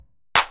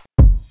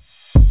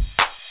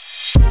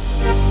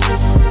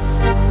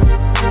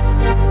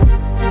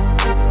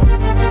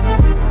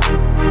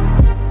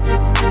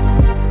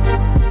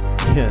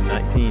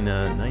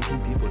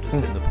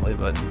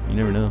button. You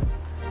never know.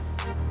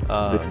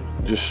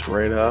 Just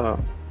straight up.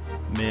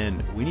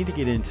 Man, we need to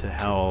get into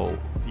how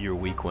your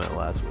week went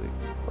last week.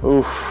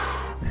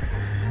 Oof.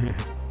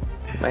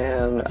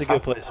 Man. That's a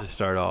good place to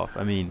start off.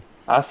 I mean,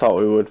 I thought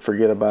we would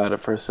forget about it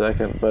for a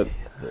second, but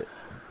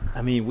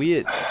we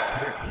had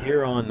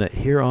here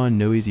on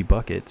No Easy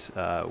Buckets,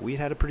 we'd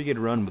had a pretty good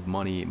run with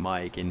Money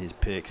Mike and his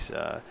picks.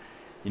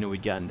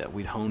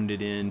 We'd honed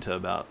it into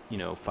about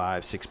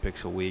 5-6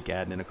 picks a week,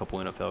 adding in a couple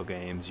NFL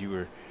games. You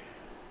were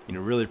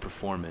really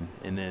performing,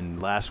 and then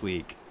last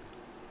week,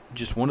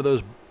 just one of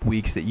those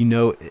weeks that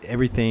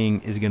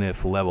everything is gonna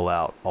level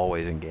out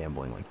always in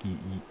gambling. Like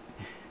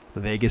the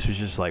Vegas was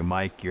just like,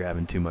 Mike, you're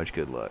having too much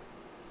good luck.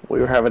 We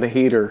were having a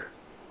heater.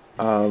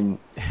 I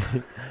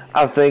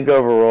think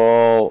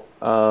overall,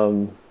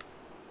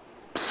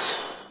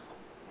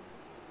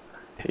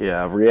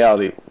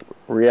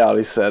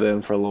 reality set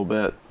in for a little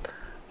bit.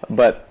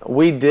 But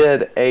we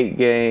did 8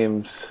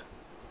 games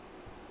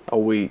a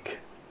week.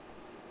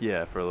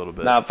 Yeah, for a little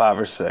bit. Not 5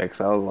 or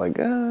 6. I was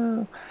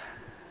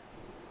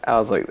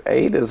like,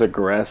 8 is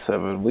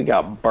aggressive, and we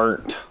got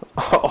burnt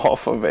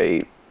off of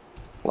 8,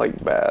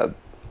 like bad.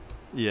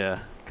 Yeah,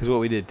 because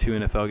we did 2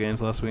 NFL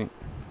games last week.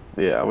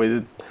 Yeah, we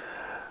did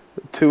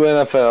 2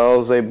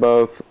 NFLs. They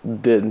both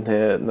didn't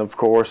hit, and of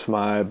course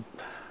the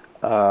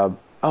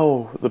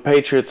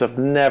Patriots have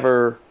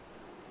never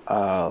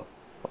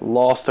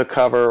lost a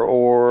cover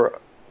or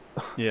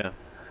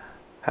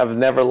have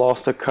never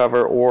lost a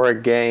cover or a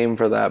game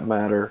for that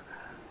matter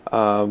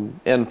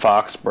in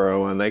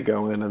Foxborough, and they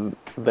go in and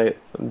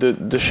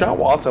Deshaun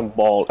Watson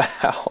balled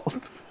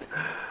out.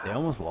 They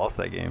almost lost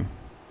that game.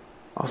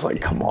 I was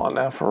like, come on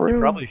now, for real.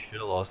 They probably should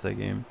have lost that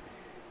game.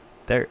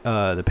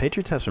 The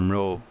Patriots have some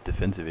real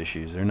defensive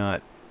issues. They're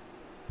not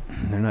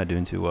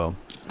doing too well.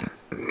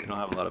 They don't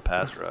have a lot of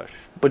pass rush.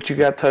 But you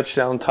got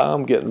touchdown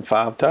Tom getting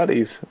 5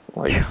 tutties.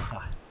 Like, you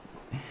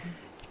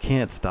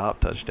can't stop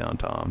touchdown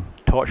Tom.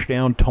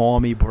 Touchdown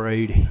Tommy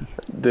Brady.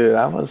 Dude,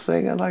 I was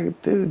thinking,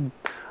 like, dude,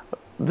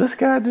 this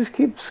guy just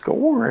keeps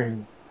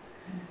scoring.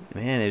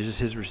 Man, it's just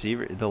his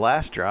receiver. The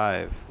last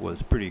drive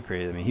was pretty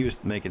crazy. I mean, he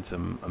was making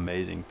some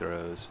amazing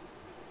throws.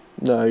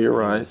 No, you're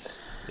right.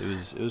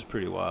 It was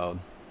pretty wild.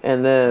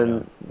 And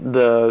then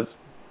the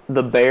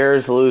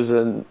Bears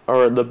losing,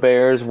 or the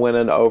Bears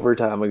winning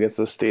overtime against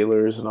the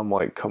Steelers, and I'm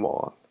like, come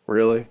on,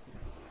 really?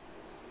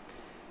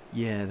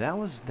 Yeah,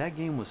 that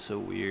game was so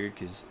weird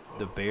because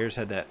the Bears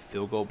had that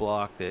field goal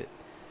block that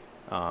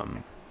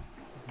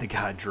the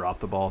guy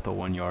dropped the ball at the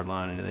 1-yard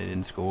line and they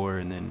didn't score,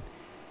 and then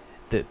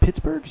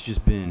Pittsburgh's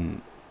just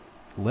been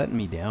letting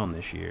me down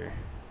this year.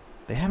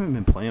 They haven't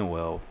been playing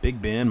well.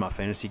 Big Ben, my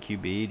fantasy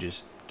QB,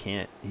 just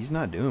can't. He's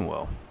not doing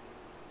well.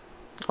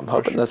 I'm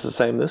hoping that's the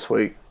same this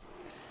week.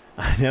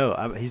 I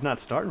know. He's not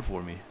starting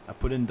for me. I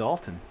put in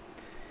Dalton.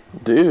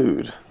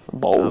 Dude,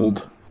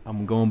 bold.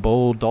 I'm going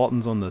bold.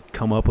 Dalton's on the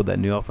come up with that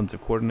new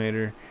offensive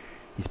coordinator.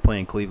 He's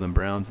playing Cleveland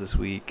Browns this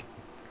week.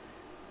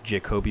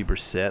 Jacoby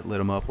Brissett lit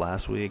him up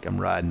last week.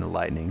 I'm riding the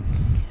Lightning.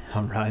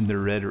 I'm riding the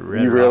red. You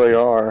really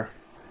are.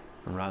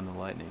 I'm riding the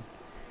Lightning.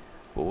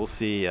 But we'll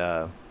see.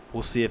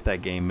 We'll see if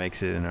that game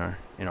makes it in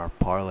our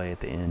parlay at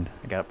the end.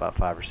 I got about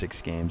 5 or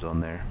 6 games on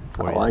there.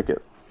 I like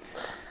it,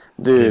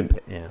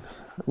 dude. Yeah.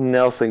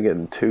 Nelson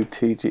getting 2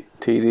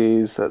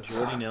 TDs. That's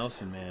Jordy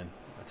Nelson, man.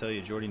 I tell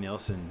you, Jordy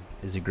Nelson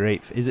is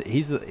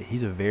he's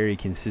a very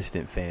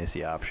consistent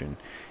fantasy option.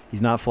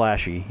 He's not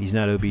flashy. He's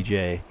not OBJ.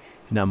 He's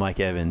not Mike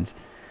Evans.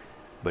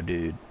 But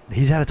dude,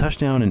 he's had a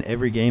touchdown in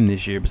every game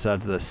this year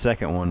besides the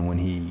second one when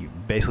he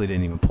basically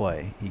didn't even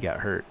play. He got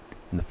hurt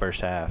in the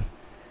first half.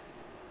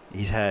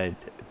 He's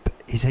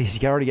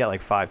already got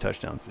like 5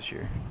 touchdowns this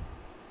year.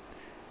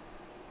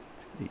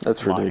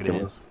 That's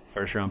ridiculous.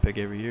 First round pick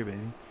every year, baby.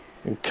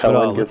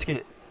 Let's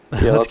get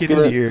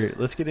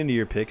into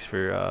your picks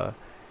for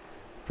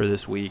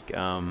this week.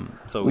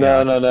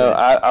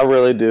 I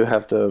really do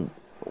have to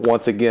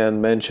once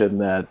again mention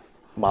that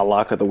my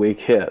lock of the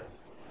week hit.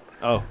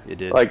 Oh, it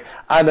did. Like,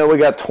 I know we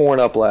got torn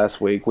up last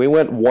week. We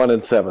went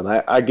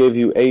 1-7. I gave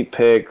you 8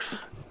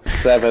 picks,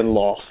 7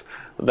 lost.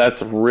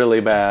 That's really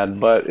bad,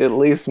 but at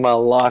least my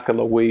lock of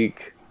the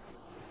week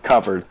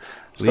covered.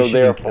 So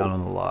therefore, count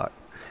on the lock.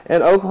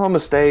 And Oklahoma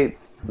State,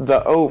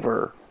 the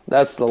over.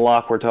 That's the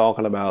lock we're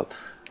talking about.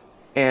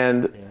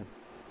 And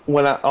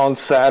on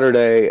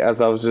Saturday,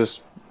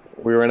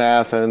 we were in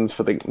Athens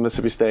for the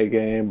Mississippi State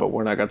game, but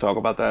we're not going to talk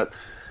about that.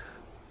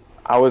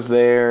 I was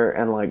there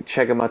and like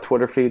checking my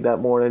Twitter feed that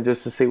morning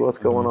just to see what's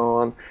going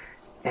on.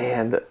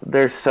 And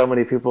there's so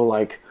many people,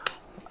 like,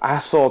 I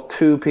saw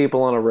 2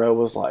 people in a row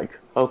was like,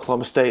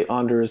 Oklahoma State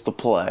under is the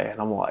play. And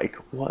I'm like,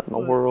 what in the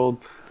world?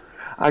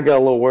 I got a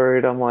little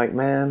worried. I'm like,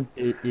 man.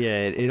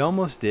 It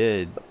almost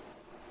did.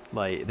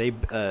 Like,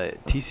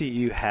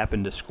 TCU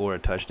happened to score a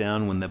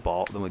touchdown when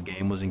the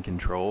game was in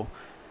control,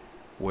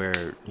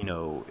 where,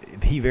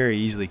 he very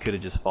easily could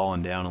have just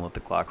fallen down and let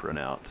the clock run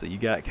out. So you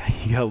got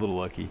a little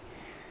lucky.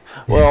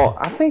 Well,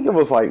 I think it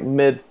was like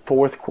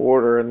mid-4th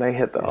quarter, and they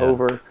hit the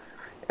over.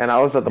 And I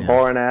was at the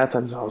bar in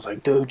Athens, and I was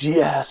like, dude,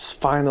 yes,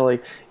 finally,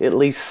 at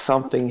least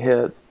something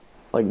hit.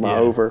 like my Yeah.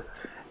 over,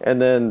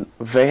 and then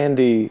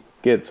Vandy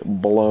gets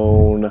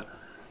blown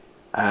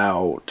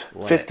out,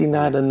 Like,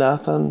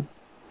 59-0.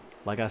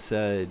 like I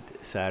said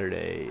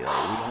Saturday, we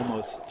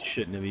almost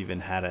shouldn't have even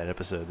had an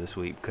episode this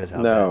week because how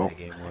bad No, that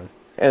game was.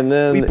 and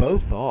We then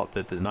both thought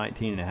that the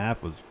 19 and a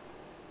half was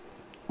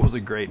a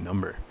great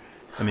number.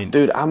 I mean,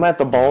 dude, I'm at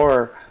the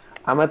bar.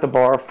 I'm at the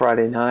bar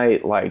Friday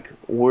night. Like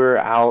we're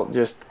out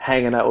just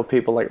hanging out with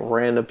people, like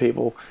random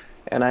people,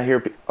 and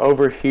I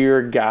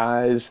overhear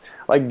guys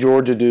like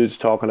Georgia dudes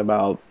talking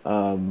about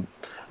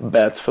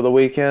bets for the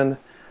weekend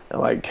and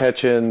like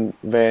catching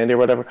Vandy or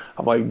whatever.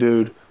 I'm like,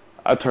 dude.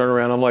 I turn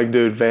around. I'm like,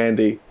 dude,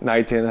 Vandy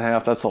 19 and a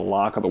half. That's a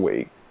lock of the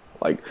week.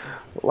 Like,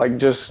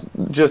 just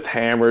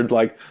hammered.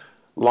 Like,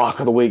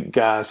 lock of the week,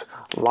 guys.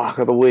 Lock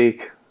of the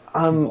week.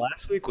 I'm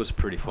last week was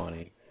pretty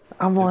funny.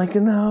 I'm like,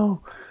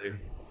 no.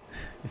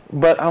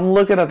 But I'm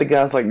looking at the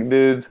guys like,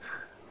 dudes,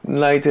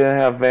 19 and a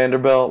half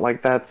Vanderbilt,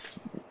 like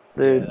that's,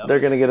 Yeah, dude, that they're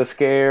gonna was. get a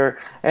scare,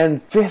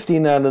 and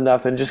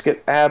 59-0, just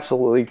get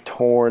absolutely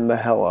torn the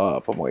hell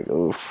up. I'm like,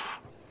 oof.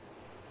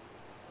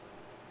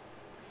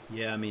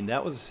 Yeah, I mean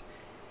that was.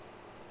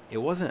 It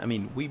wasn't. I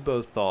mean, we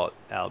both thought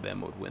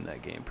Alabama would win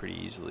that game pretty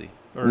easily,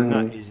 or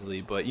not Hmm.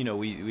 easily, but we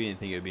didn't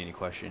think it would be any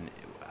question.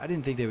 I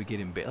didn't think they would get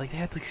embarrassed. Like they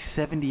had like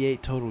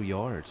 78 total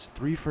yards,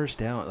 3 first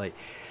down. Like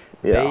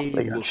Yeah, they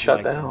they got look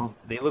shut like down.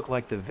 they look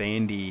like the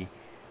Vandy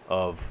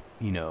of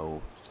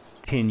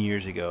 10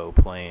 years ago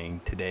playing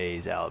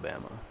today's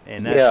Alabama,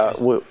 and that's Yeah,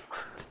 just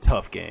it's a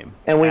tough game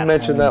and we at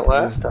mentioned home that too.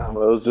 last time. It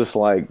was just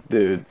like,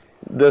 dude,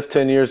 this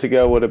 10 years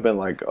ago would have been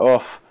like,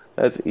 oh,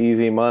 that's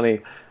easy money,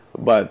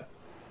 but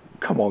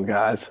come on,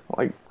 guys,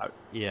 like,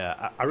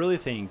 Yeah, I really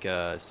think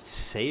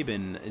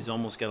Saban is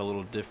almost got a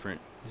little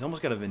different. He's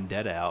almost got a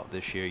vendetta out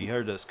this year. You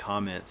heard those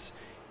comments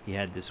he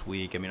had this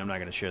week. I mean, I'm not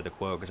going to share the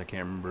quote because I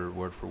can't remember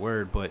word for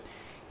word, but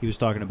he was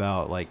talking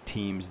about like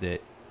teams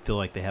that feel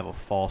like they have a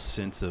false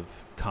sense of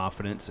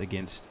confidence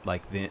against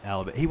like the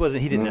Alabama. He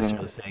didn't mhm.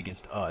 necessarily say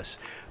against us,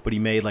 but he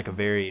made like a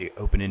very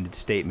open-ended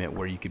statement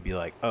where you could be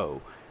like,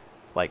 oh,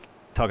 like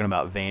talking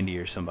about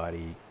Vandy or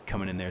somebody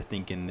coming in there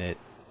thinking that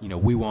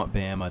we want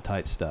Bama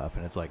type stuff,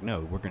 and it's like,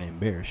 no, we're going to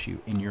embarrass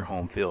you in your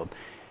home field.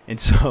 And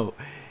so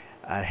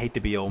I hate to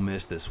be Ole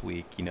Miss this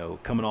week,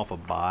 coming off a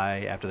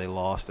bye after they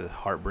lost a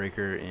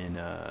heartbreaker in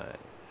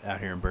out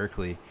here in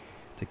Berkeley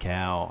to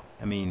Cal.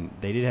 I mean,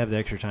 they did have the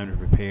extra time to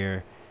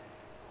prepare,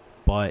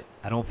 but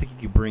I don't think you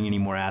could bring any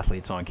more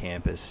athletes on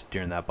campus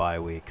during that bye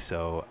week.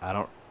 So I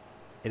don't.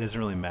 It doesn't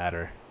really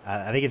matter.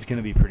 I think it's going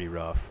to be pretty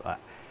rough.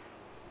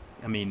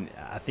 I mean,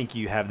 I think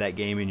you have that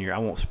game in your. I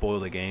won't spoil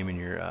the game in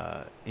your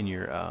in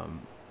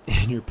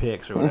your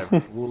picks or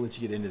whatever. We'll let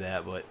you get into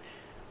that, but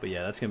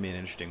yeah, that's gonna be an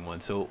interesting one.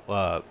 So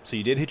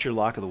you did hit your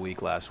lock of the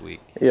week last week.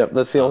 Yep,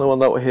 that's the only Um, one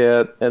that we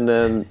hit. And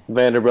then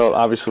Vanderbilt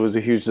obviously was a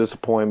huge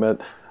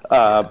disappointment.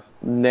 yeah.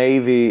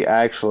 Navy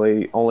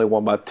actually only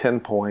won by 10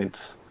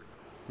 points.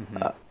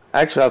 Hmm.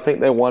 Actually, I think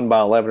they won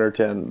by 11 or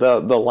 10. The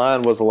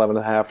line was 11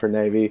 and a half for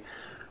Navy.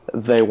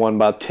 They won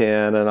by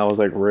 10, and I was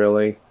like,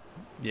 really?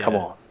 Come Yeah.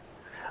 on.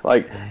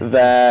 Like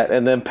that.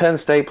 And then Penn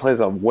State plays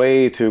a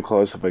way too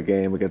close of a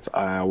game against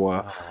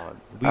Iowa.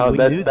 We knew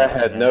that That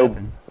was had gonna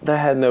no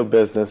happen.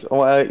 business.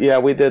 Well, yeah,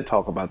 we did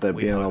talk about that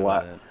We being a talked about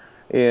lot.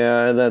 that.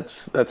 Yeah, and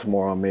that's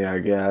more on me, I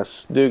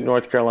guess. Duke,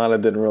 North Carolina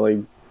didn't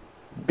really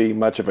be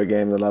much of a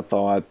game than I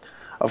thought.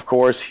 Of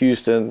course,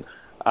 Houston.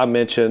 I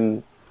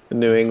mentioned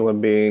New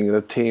England being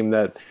the team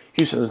that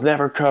Houston's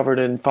never covered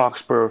in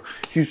Foxborough.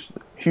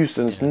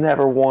 Houston's Yeah.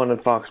 never won in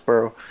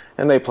Foxborough,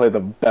 and they play the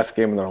best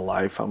game of their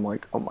life. I'm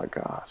like, oh my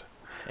god.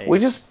 We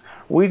Hey. just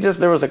we just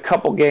there was a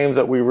couple games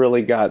that we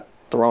really got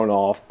thrown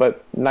off,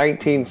 but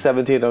 19, Mhm.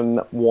 17,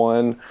 and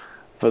 1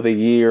 for the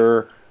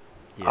year,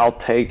 Yeah. I'll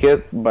take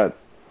it. But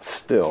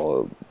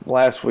still,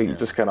 last week Yeah.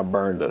 just kind of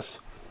burned us.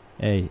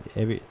 Hey,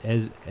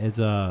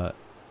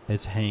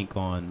 as Hank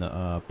on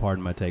the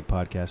Pardon My Take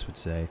podcast would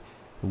say,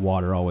 the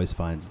water always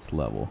finds its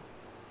level.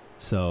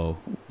 So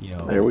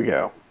There we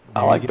go. I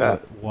there you like go.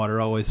 that. Water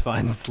always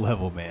finds its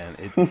level, man.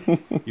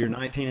 You're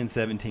 19 and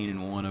 17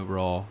 and 1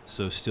 overall,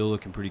 so still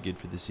looking pretty good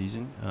for the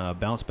season.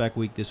 Bounce back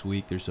week this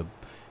week. You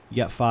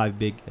got 5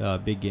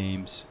 big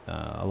games.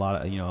 A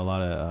lot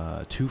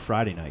of 2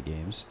 Friday night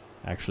games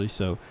actually.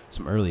 So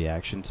some early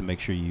action. To make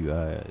sure you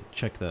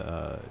check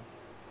the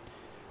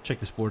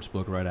sports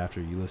book right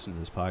after you listen to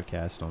this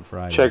podcast on Check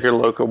Fridays. your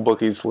local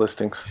bookies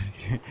listings.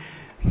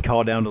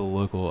 Call down to the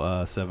local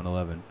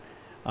 7-Eleven.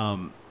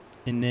 Um,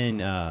 and then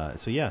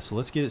so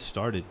let's get it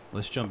started.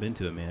 Let's jump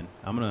into it, man.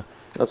 Let's I'm gonna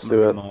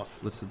do read it. them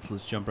off.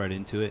 Let's jump right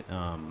into it.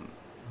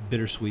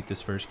 Bittersweet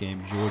this first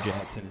game. Georgia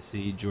at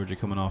Tennessee. Georgia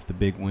coming off the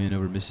big win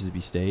over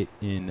Mississippi State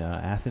in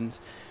Athens.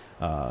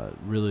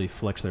 Really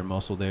flexed their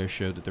muscle there.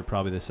 Showed that they're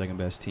probably the second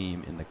best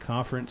team in the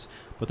conference.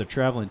 But they're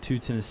traveling to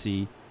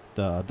Tennessee.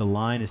 The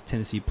line is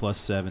Tennessee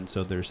 +7,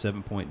 so they're a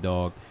 7-point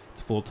dog.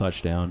 It's a full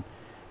touchdown,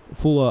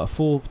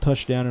 full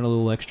touchdown and a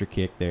little extra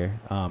kick there.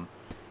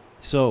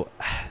 So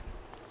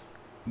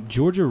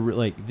Georgia,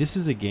 like, this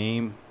is a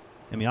game.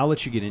 I mean, I'll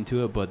let you get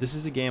into it, but this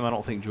is a game I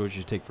don't think Georgia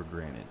should take for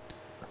granted.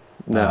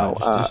 No.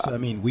 I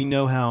mean, we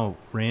know how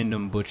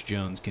random Butch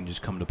Jones can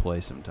just come to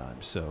play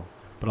sometimes. So,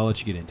 but I'll let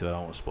you get into it. I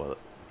don't want to spoil it.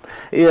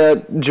 Yeah,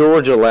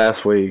 Georgia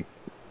last week,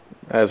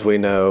 as we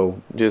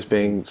know, just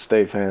being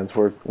state fans,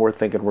 we're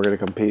thinking we're going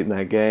to compete in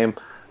that game.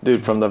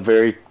 Dude, from the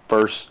very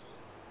first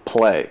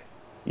play,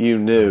 you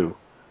knew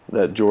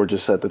that Georgia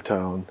set the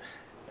tone.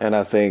 And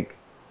I think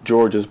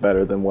Georgia's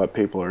better than what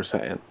people are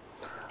saying.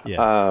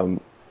 Yeah.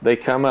 They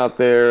come out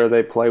there,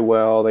 they play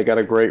well, they got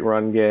a great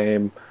run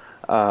game.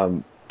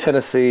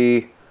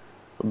 Tennessee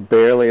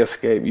barely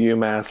escaped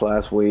UMass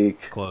last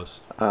week.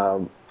 Close.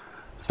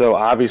 So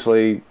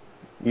obviously,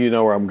 you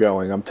know where I'm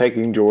going. I'm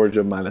taking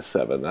Georgia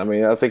 -7. I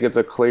mean, I think it's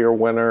a clear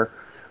winner.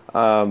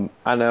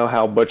 I know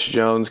how Butch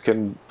Jones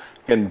can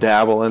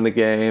dabble in the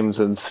games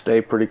and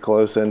stay pretty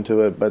close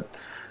into it, but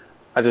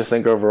I just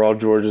think overall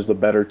Georgia's the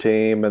better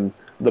team and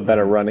the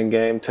better running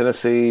game.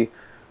 Tennessee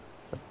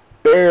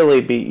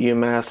barely beat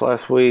UMass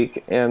last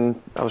week,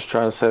 and I was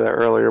trying to say that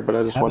earlier, but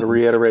I just want to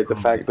reiterate the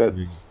fact that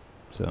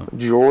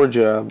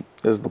Georgia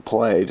is the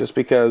play, just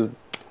because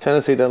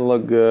Tennessee doesn't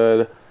look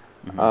good.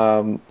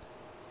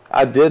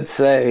 I did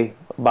say,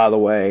 by the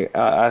way,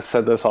 I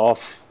said this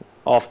off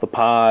the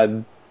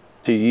pod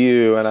to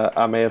you, and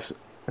I may have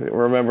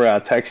remember I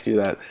texted you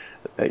that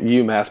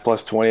UMass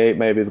 +28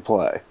 may be the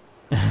play.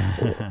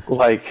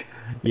 Like,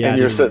 yeah, and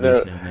you're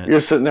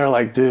sitting there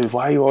like, dude,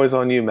 why are you always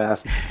on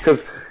UMass?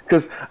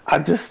 Because I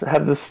just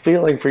have this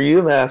feeling for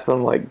UMass.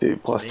 I'm like,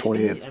 dude,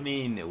 +28. I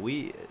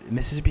mean,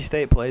 Mississippi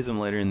State plays them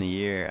later in the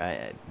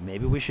year.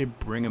 Maybe we should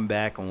bring them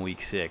back on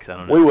week 6. I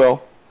don't know. We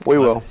will.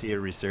 We'll have to see a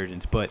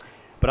resurgence, but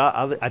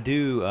I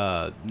do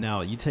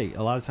now. You take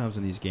a lot of times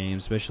in these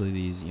games, especially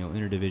these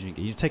interdivision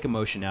games, you take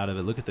emotion out of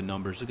it. Look at the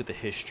numbers, look at the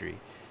history,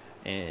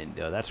 and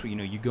that's what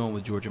you going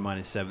with Georgia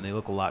 -7. They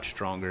look a lot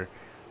stronger.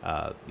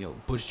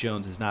 Butch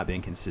Jones has not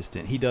been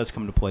consistent. He does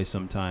come to play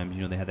sometimes.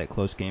 They had that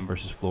close game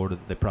versus Florida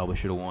that they probably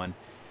should have won,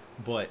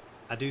 but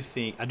I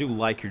do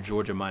like your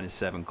Georgia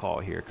 -7 call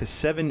here because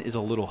 7 is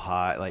a little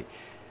high. Like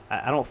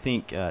I don't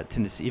think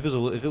Tennessee. If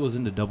it was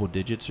into double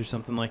digits or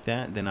something like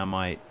that, then I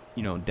might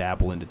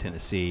dabble into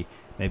Tennessee.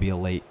 Maybe a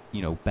late,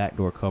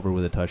 backdoor cover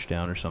with a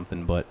touchdown or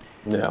something. But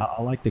yeah.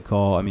 I like the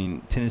call. I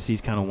mean, Tennessee's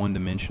kind of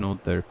one-dimensional.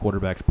 Their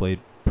quarterbacks played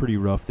pretty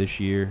rough this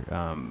year.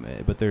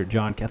 But I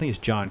think it's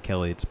John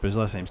Kelly. But his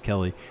last name's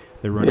Kelly.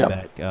 Their running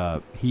back.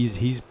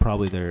 He's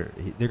probably they're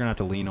gonna have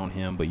to lean on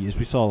him. But as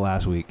we saw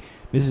last week,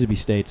 Mississippi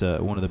State's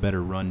one of the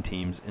better run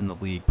teams in the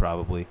league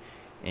probably,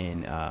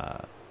 and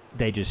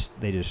they just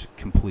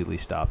completely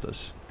stopped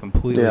us.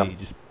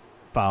 Just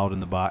fouled in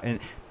the box, and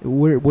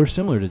we're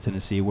similar to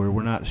Tennessee, where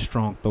we're not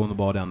strong throwing the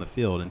ball down the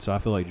field, and so I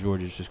feel like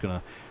Georgia's just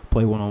gonna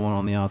play one-on-one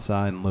on the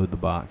outside and load the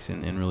box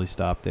and really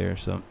stop there.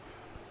 So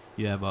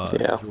you have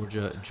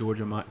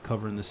Georgia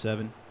covering the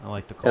 7. I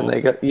like the call. And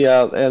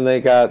they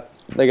got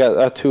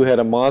a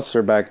two-headed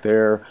monster back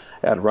there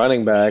at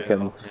running back,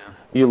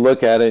 you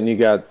look at it and you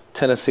got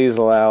Tennessee's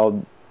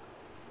allowed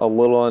a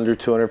little under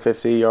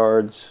 250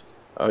 yards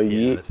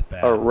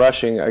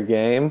rushing a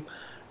game,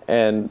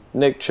 and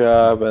Nick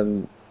Chubb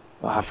and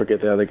I forget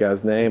the other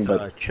guy's name,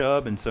 but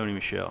Chubb and Sony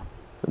Michel.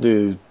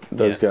 Dude,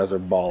 those guys are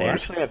ballers. They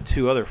actually have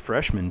 2 other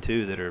freshmen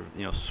too that are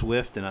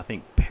Swift and I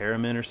think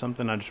Perriman or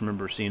something. I just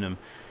remember seeing them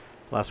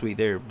last week.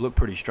 They look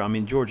pretty strong. I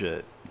mean,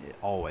 Georgia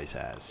always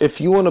has.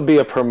 If you want to be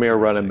a premier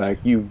running back,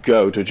 you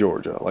go to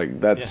Georgia. Like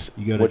that's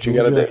what you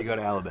got to do. You go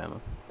to Alabama.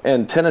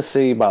 And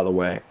Tennessee, by the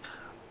way,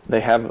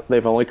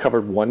 they've only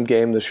covered 1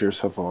 game this year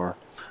so far.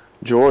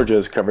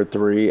 Georgia's covered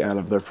 3 out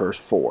of their first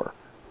 4.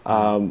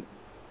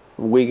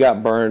 We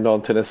got burned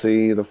on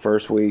Tennessee the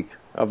first week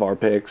of our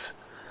picks.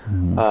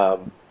 I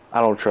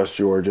don't trust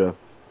Georgia,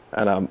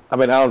 and I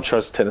don't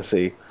trust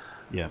Tennessee.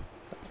 Yeah,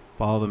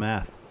 follow the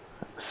math.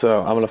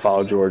 So I'm going to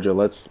follow Georgia.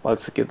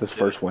 Let's get this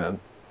first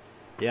win.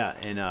 Yeah,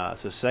 and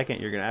so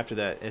second, you're gonna after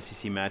that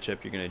SEC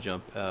matchup, you're gonna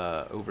jump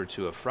over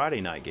to a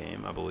Friday night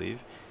game, I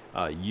believe.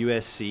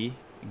 USC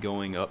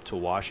going up to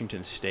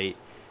Washington State.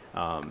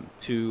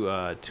 Two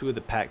of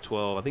the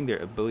Pac-12. I think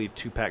I believe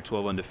 2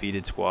 Pac-12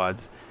 undefeated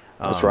squads.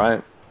 That's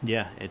right.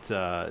 Yeah, it's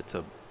a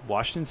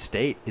Washington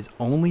State is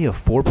only a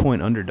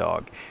 4-point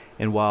underdog,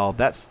 and while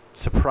that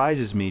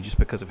surprises me just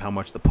because of how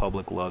much the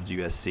public loves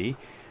USC,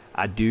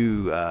 I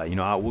do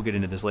we'll get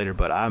into this later,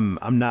 but I'm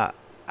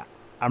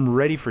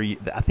ready for you.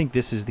 I think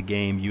this is the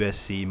game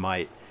USC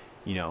might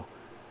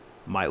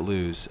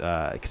lose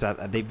because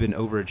they've been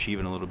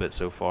overachieving a little bit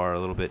so far, a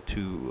little bit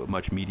too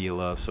much media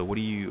love. So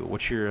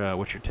what's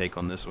your take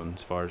on this one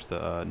as far as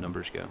the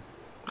numbers go?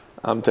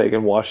 I'm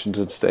taking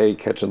Washington State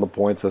catching the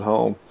points at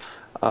home.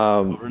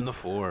 Covering the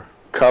 4.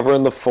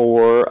 Covering the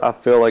 4. I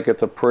feel like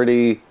it's a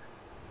pretty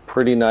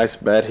nice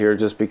bet here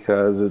just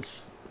because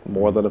it's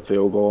more than a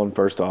field goal. And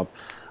first off,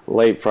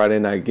 late Friday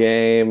night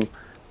game.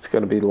 It's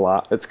going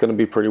to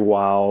be pretty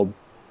wild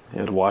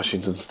at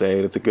Washington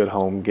State. It's a good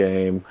home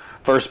game.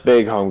 First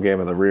big home game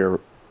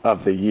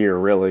of the year,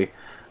 really.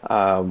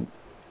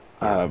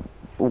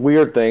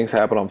 Weird things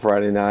happen on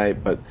Friday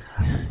night, but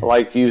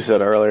like you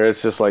said earlier,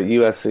 it's just like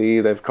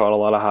USC. They've caught a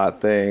lot of hot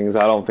things.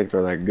 I don't think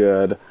they're that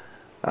good.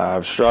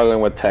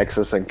 Struggling with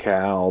Texas and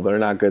Cal. They're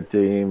not good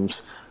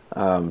teams.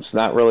 It's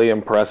not really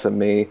impressing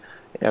me.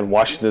 And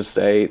Washington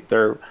State,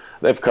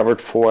 they've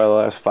covered 4 of the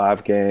last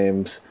 5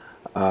 games.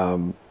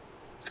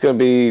 It's going to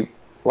be.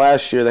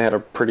 Last year they had a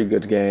pretty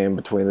good game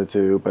between the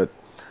two, but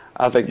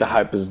I think the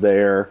hype is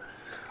there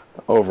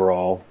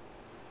overall.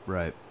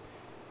 Right.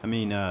 I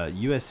mean,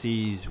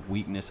 USC's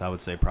weakness, I would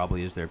say,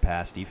 probably is their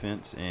pass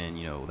defense, and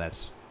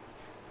that's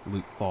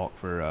Luke Falk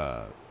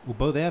for.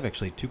 Both they have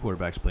actually 2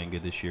 quarterbacks playing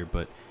good this year,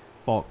 but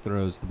Falk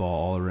throws the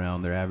ball all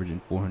around. They're averaging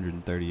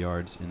 430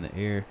 yards in the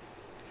air.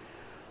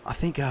 I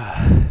think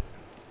I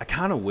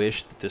kind of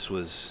wish that this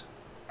was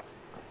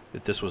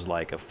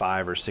like a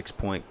 5 or 6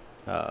 point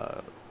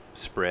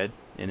spread,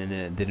 and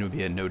then it would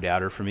be a no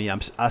doubter for me.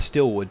 I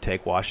still would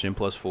take Washington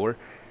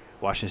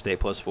State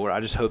plus 4. I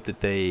just hope that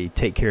they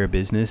take care of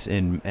business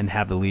and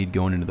have the lead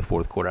going into the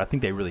fourth quarter. I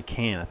think they really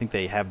can. I think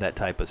they have that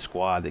type of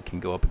squad that can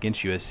go up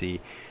against USC.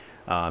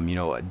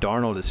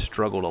 Darnold has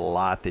struggled a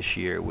lot this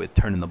year with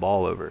turning the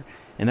ball over,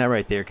 and that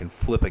right there can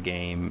flip a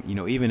game.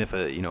 Even if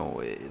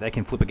that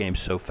can flip a game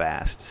so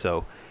fast.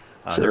 So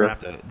Sure.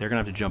 they're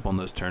gonna have to jump on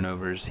those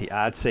turnovers.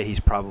 I'd say he's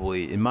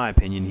probably, in my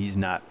opinion, he's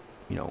not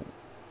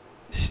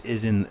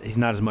he's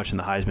not as much in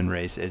the Heisman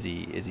race as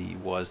he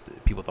was.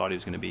 People thought he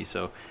was going to be.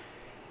 So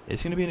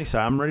it's going to be an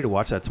exciting. I'm ready to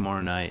watch that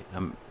tomorrow night.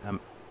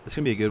 It's going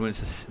to be a good one.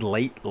 It's a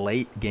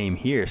late game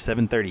here,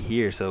 7:30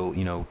 here. So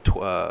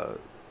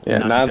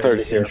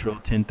 9:30 Central,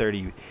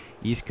 10:30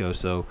 East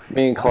Coast. So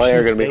me and Clay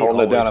are going to be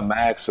holding it down at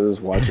Max's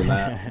watching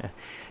that.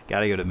 Got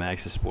to go to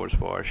Max's Sports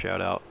Bar.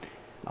 Shout out.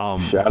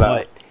 Shout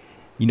out.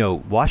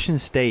 Washington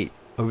State,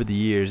 over the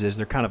years, as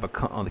they're kind of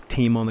a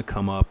team on the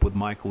come up with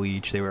Mike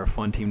Leach. They were a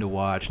fun team to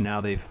watch.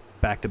 Now they've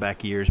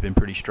back-to-back years been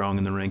pretty strong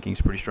in the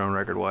rankings, pretty strong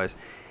record-wise.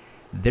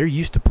 They're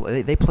used to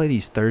play. They play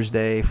these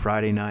Thursday,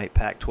 Friday night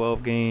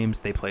Pac-12 games.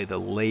 They play the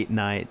late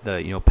night,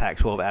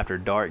 Pac-12 after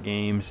dark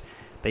games.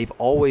 They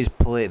always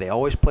play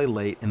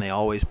late, and they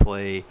always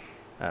play.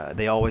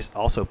 They always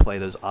also play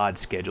those odd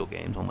schedule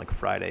games on like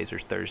Fridays or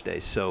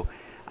Thursdays. So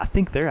I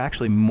think they're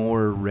actually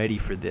more ready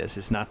for this.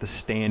 It's not the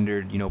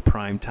standard,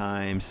 prime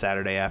time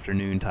Saturday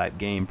afternoon type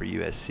game for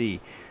USC.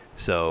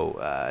 So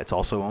it's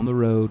also on the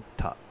road,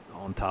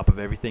 on top of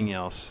everything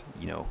else.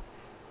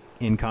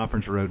 In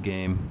conference road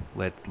game.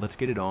 Let's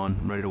get it on.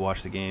 I'm ready to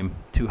watch the game.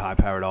 2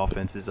 high-powered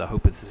offenses. I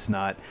hope this is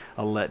not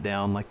a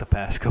letdown like the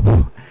past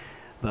couple.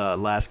 The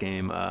last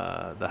game,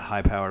 the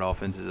high-powered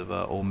offenses of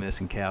Ole Miss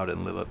and Cal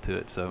didn't live up to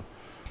it. So,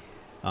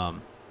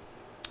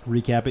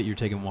 recap it. You're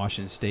taking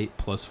Washington State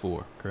plus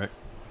 4, correct?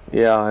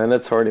 Yeah, and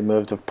it's already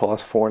moved to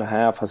plus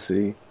 4.5. I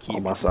see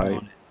on my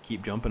site.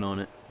 Keep jumping on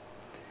it.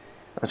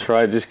 That's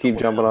right. Just keep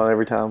jumping on it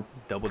every time.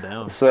 Double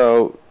down.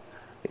 So,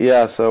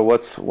 yeah. So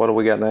what do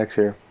we got next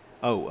here?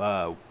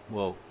 Oh,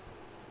 well,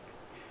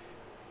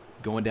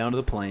 going down to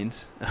the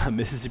Plains,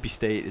 Mississippi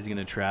State is going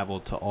to travel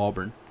to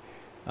Auburn.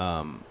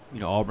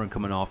 Auburn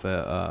coming off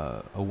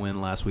a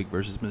win last week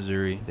versus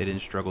Missouri. They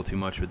didn't struggle too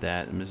much with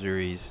that. And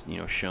Missouri's,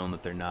 shown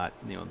that they're not,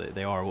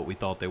 they are what we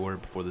thought they were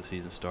before the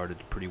season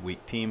started. A pretty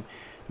weak team.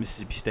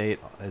 Mississippi State,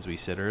 as we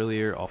said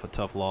earlier, off a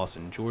tough loss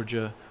in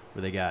Georgia,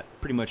 where they got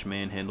pretty much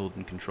manhandled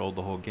and controlled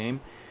the whole game.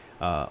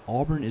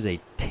 Auburn is a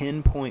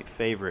 10-point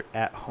favorite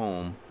at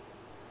home,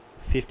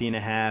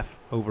 50.5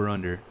 over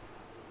under.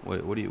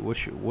 What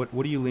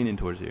are you leaning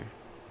towards here?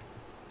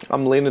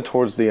 I'm leaning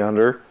towards the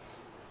under.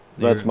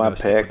 That's my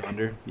pick.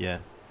 Under? Yeah.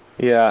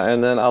 Yeah,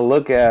 and then I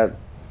look at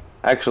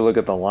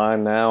the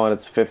line now, and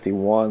it's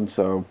 51.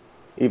 So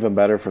even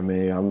better for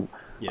me. I'm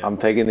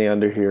taking the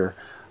under here.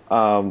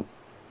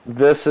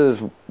 This is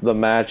the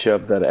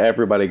matchup that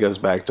everybody goes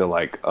back to,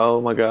 like, oh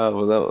my God,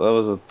 well, that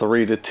was a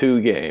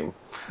 3-2 game,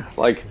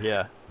 like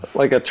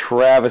like a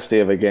travesty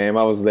of a game.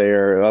 I was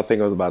there. I think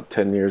it was about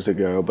 10 years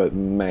ago, but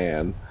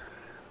man,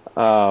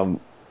 I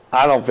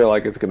don't feel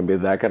like it's going to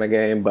be that kind of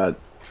game, but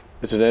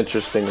it's an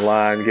interesting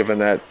line given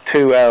that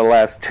 2 out of the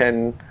last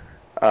 10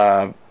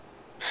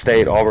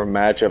 State Auburn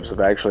matchups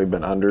have actually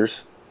been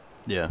unders.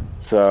 Yeah.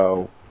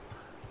 So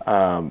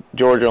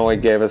Georgia only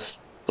gave us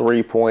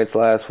 3 points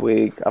last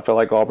week. I feel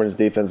like Auburn's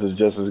defense is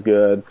just as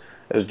good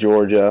as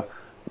Georgia.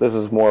 This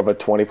is more of a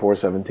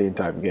 24-17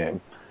 type game.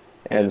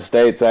 And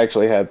State's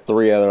actually had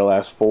 3 out of their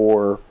last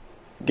 4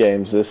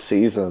 games this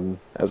season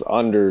as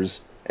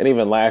unders, and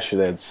even last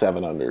year they had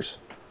 7 unders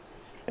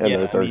in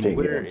their 13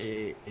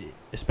 games.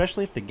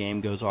 Especially if the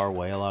game goes our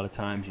way a lot of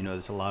times,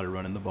 there's a lot of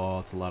running the ball.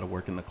 It's a lot of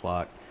working the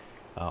clock.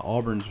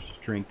 Auburn's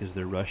strength is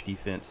their rush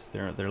defense.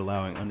 They're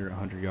allowing under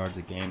 100 yards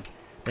a game.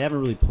 They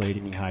haven't really played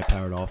any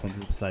high-powered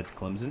offenses besides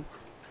Clemson.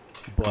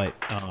 But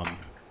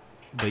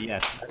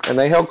yes. And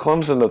they held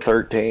Clemson to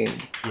 13.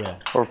 Yeah.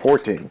 Or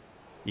 14.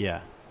 Yeah.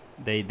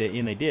 They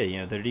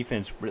did. Their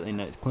defense really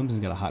nice. Clemson's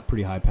got a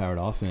pretty high-powered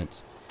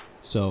offense.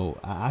 So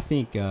I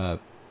think, I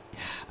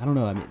don't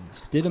know. I mean,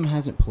 Stidham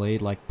hasn't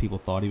played like people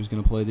thought he was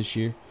going to play this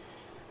year.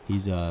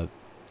 He's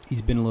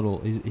been a little.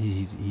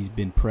 He's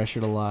been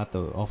pressured a lot. The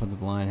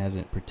offensive line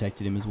hasn't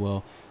protected him as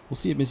well. We'll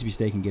see if Mississippi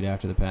State can get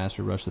after the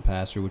passer, rush the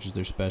passer, which is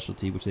their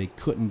specialty, which they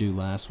couldn't do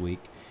last week.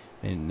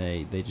 And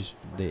they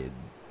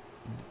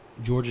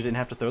Georgia didn't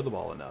have to throw the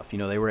ball enough.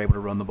 They were able to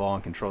run the ball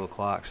and control the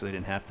clock, so they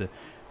didn't have to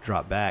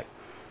drop back.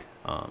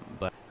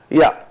 But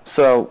yeah,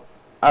 so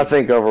I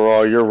think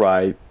overall you're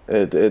right.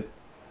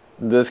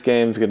 This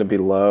game's going to be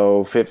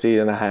low,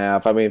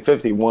 50.5. I mean,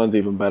 51's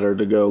even better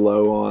to go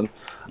low on.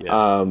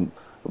 yeah,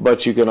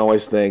 But you can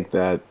always think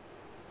that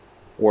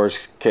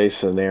worst case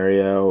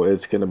scenario,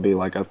 it's going to be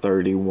like a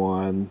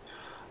 31,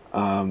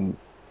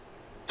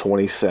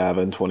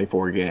 27,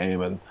 24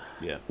 game, and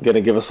yeah, going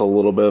to give us a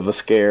little bit of a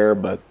scare.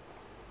 But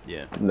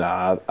yeah.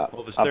 nah,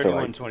 Well, if it's I feel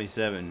like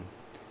 31-27,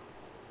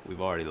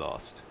 we've already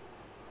lost.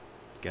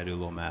 Got to do a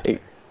little math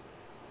Eight.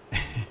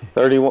 there.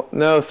 31.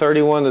 No,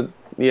 31 to.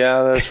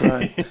 Yeah, that's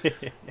right.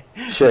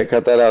 Shit,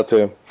 cut that out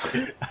too.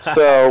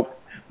 So.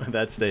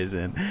 That stays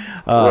in.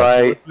 Right.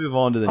 So let's move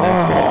on to the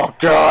next game. Oh,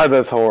 God,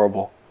 that's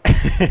horrible.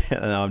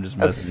 No, I'm just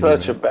That's messing with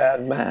such you. a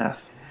bad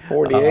math.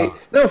 48?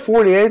 No,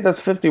 48, that's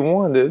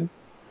 51, dude.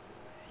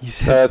 You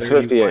said That's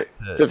 31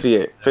 58.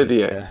 58.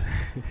 58. Yeah.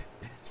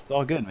 It's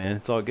all good, man.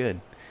 It's all good.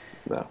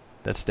 No.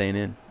 That's staying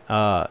in.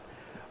 No.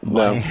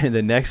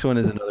 The next one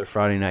is another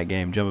Friday night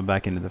game. Jumping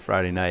back into the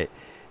Friday night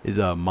is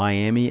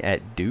Miami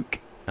at Duke.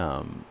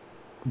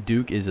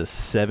 Duke is a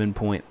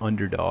 7-point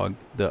underdog.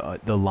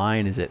 The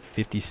line is at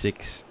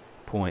 56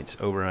 points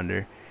over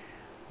under.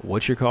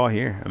 What's your call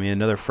here? I mean,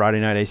 another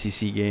Friday night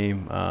ACC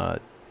game.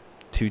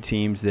 Two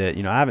teams that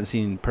I haven't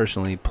seen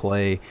personally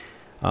play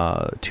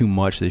too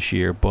much this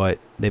year, but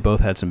they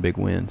both had some big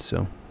wins.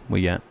 So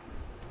we got.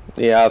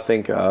 Yeah, I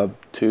think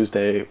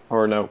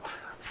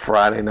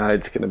Friday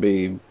night's going to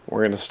be,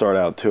 we're going to start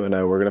out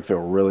 2-0. We're going to feel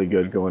really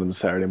good going into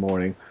Saturday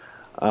morning.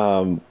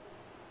 I'm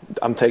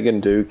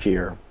taking Duke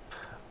here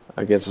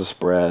against the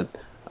spread.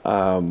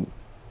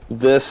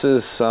 This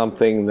is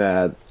something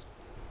that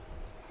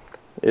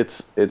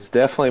it's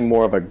definitely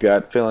more of a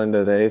gut feeling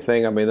than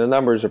anything. I mean, the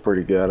numbers are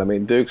pretty good. I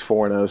mean, Duke's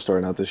 4-0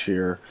 starting out this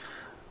year.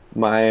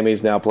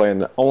 Miami's now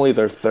playing only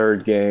their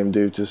third game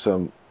due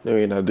to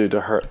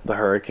the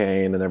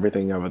hurricane and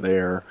everything over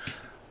there.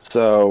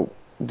 So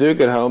Duke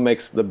at home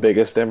makes the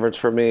biggest difference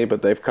for me,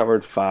 but they've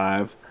covered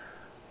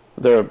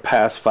their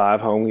past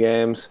 5 home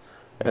games,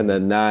 and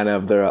then 9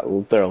 of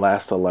their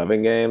last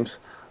 11 games.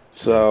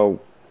 So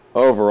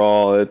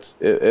overall,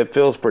 it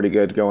feels pretty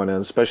good going in,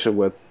 especially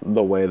with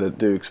the way that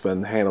Duke's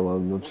been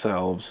handling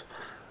themselves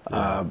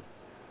over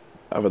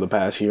the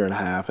past year and a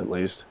half at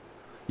least.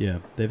 Yeah,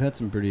 they've had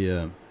some pretty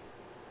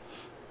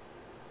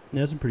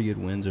some pretty good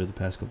wins over the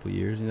past couple of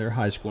years, and they're a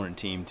high-scoring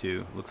team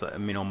too. Looks like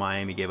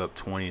Miami gave up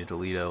 20 to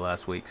Toledo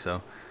last week,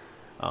 so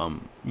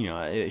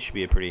it should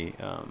be a pretty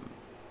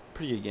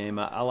good game.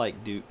 I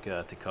like Duke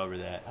to cover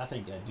that. I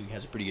think Duke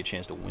has a pretty good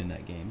chance to win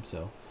that game.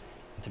 So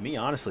to me,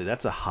 honestly,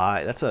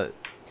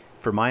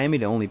 for Miami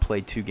to only play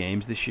 2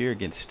 games this year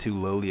against 2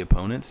 lowly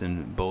opponents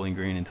in Bowling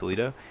Green and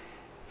Toledo,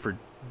 for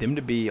them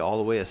to be all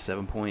the way a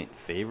 7-point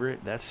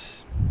favorite,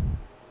 that's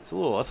a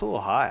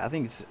little high. I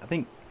think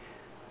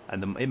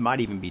it might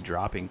even be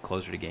dropping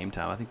closer to game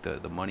time. I think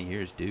the money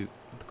here is Duke.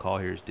 The call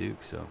here is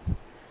Duke, so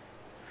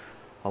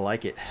I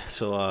like it.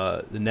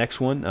 So the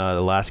next one,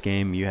 the last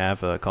game you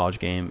have, a college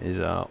game, is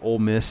Ole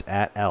Miss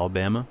at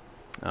Alabama,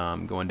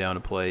 going down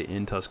to play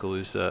in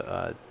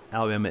Tuscaloosa.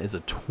 Alabama is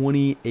a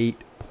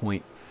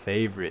 28-point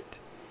favorite,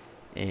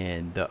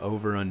 and the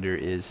over-under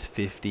is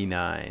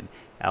 59.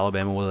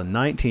 Alabama was a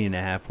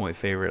 19.5-point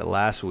favorite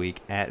last week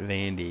at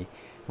Vandy,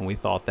 and we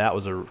thought that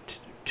was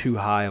too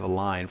high of a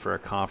line for a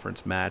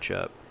conference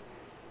matchup.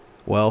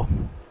 Well,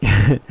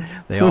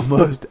 they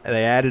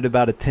added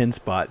about a 10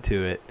 spot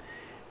to it,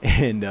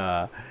 and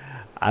I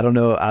don't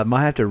know. I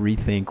might have to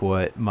rethink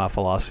what my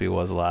philosophy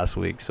was last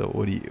week. So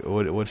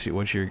what's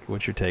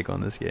your take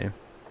on this game?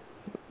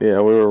 Yeah,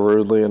 we were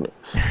rudely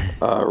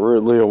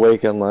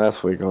awakened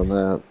last week on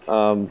that.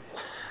 Don't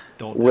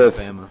bet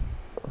Bama.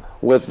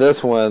 With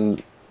this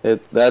one,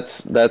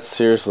 that's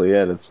seriously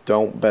it. It's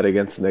don't bet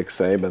against Nick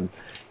Saban,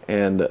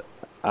 and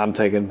I'm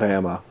taking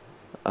Bama.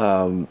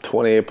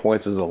 28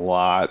 points is a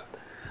lot,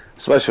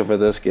 especially for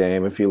this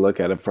game. If you look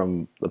at it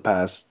from the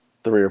past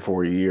 3 or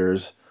 4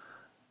 years,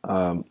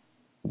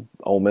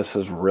 Ole Miss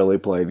has really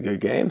played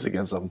good games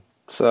against them.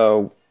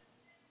 So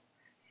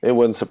it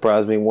wouldn't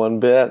surprise me one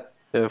bit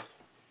if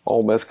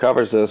Ole Miss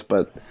covers this,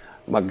 but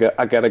I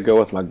got to go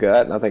with my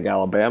gut, and I think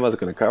Alabama's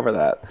going to cover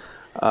that.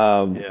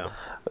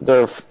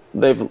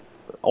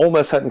 Ole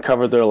Miss hadn't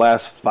covered their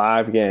last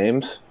 5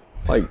 games.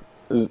 Like,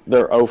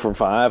 they're 0 for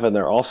 5, and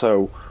they're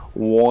also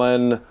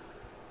 1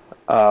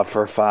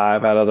 for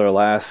 5 out of their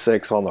last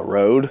 6 on the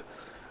road.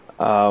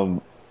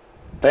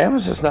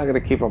 Bama's just not going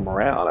to keep them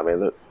around. I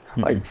mean,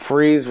 like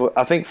Freeze.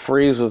 I think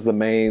Freeze was the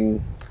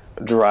main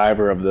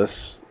driver of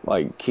this,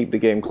 like, keep the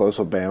game close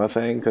with Bama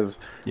thing, because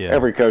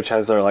every coach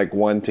has their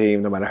one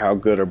team, no matter how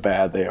good or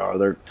bad they are,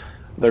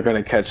 they're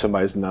going to catch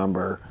somebody's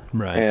number.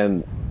 Right.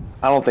 And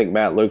I don't think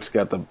Matt Luke's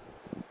got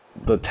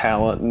the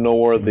talent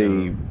nor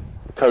the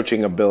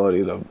coaching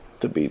ability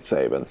to beat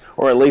Saban,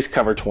 or at least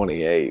cover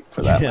 28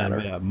 for that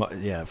matter.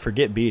 Yeah,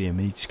 forget beat him.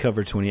 He just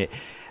covered 28.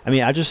 I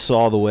mean, I just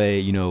saw the way,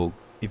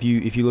 if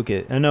you look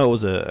at, I know it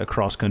was a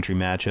cross country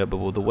matchup, but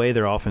with the way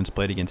their offense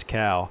played against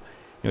Cal,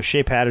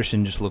 Shea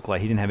Patterson just looked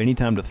like he didn't have any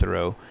time to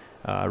throw.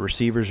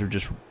 Receivers are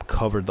just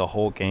covered the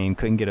whole game,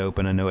 couldn't get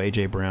open. I know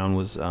AJ Brown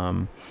was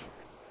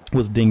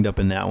dinged up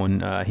in that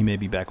one. He may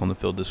be back on the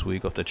field this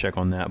week. I'll have to check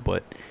on that,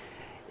 but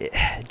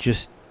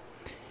just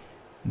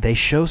they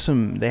have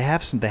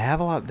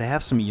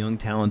some young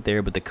talent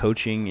there, but the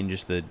coaching and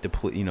just the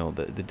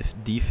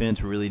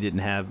defense really didn't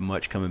have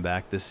much coming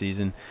back this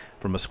season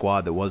from a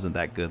squad that wasn't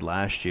that good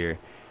last year.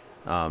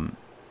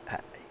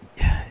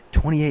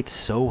 28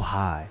 so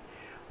high,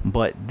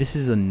 but this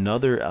is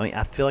another. I mean,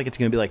 I feel like it's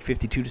going to be like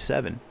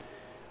 52-7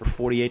 or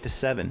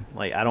 48-7.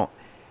 Like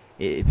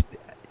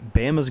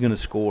Bama's going to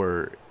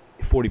score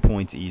 40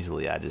 points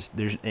easily.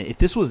 If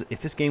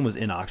this game was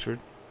in Oxford,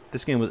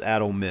 this game was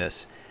at Ole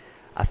Miss,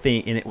 I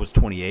think, and it was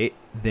 28,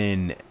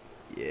 then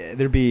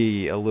there'd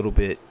be a little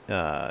bit,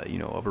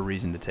 of a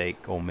reason to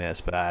take Ole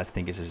Miss. But I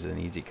think this is an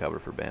easy cover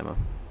for Bama.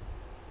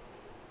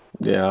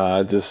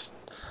 Yeah,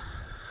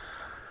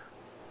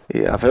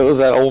 if it was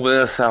at Ole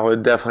Miss, I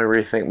would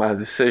definitely rethink my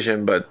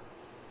decision. But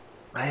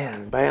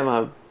man,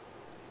 Bama,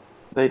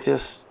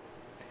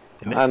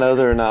 I know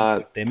they're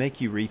not. They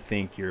make you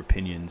rethink your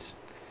opinions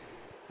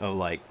of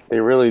they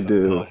really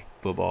do.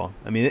 Football.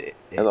 I mean,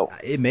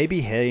 it may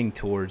be heading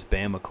towards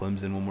Bama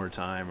Clemson one more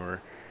time,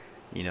 or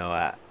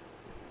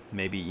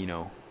maybe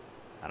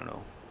I don't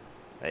know,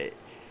 a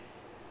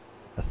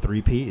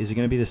three-peat. Is it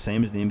going to be the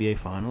same as the NBA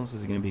Finals?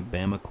 Is it going to be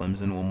Bama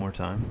Clemson one more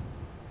time?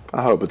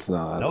 I hope it's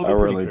not. That would be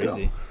really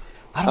crazy.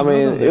 I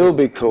mean, it would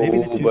be cool.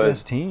 Maybe the two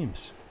best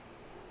teams.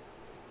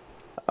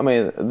 I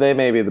mean, they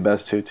may be the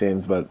best two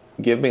teams, but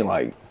give me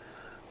like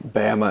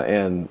Bama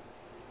and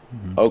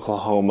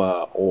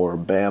Oklahoma, or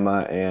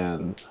Bama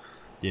and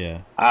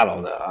I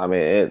don't know. I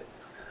mean,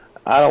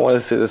 I don't want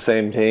to see the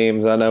same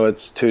teams. I know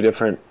it's two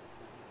different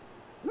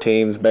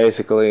teams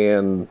basically,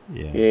 and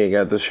you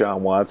got Deshaun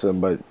Watson,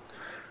 but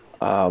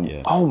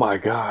oh my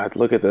God,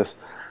 look at this.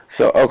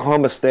 So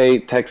Oklahoma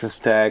State, Texas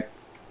Tech,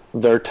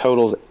 their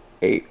total's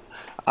 8.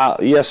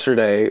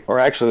 Yesterday, or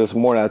actually this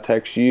morning, I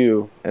texted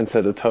you and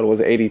said the total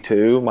was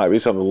 82. Might be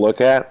something to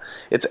look at.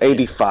 It's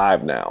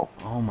 85 now.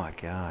 Oh my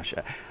gosh,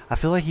 I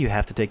feel like you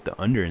have to take the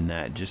under in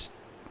that just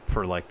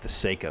for like the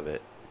sake of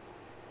it.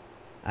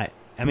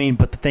 I mean,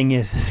 but the thing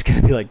is, it's going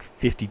to be like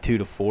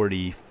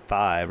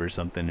 52-45 or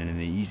something in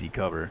an easy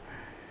cover.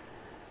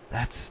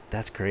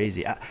 That's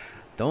crazy.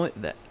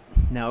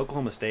 Now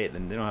Oklahoma State,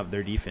 then they don't have,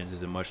 their defense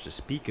isn't much to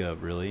speak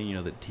of really.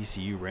 The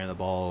TCU ran the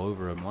ball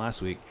over them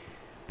last week.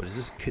 But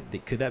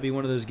could that be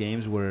one of those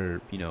games where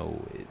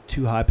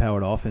two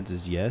high-powered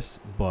offenses, yes,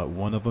 but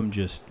one of them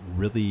just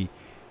really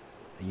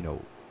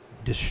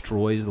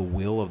destroys the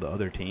will of the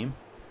other team?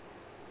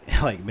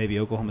 Like maybe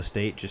Oklahoma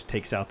State just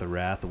takes out the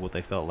wrath of what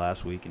they felt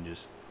last week and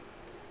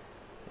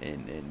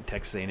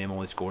Texas A&M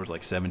only scores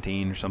like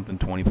 17 or something,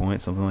 20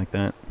 points, something like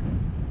that.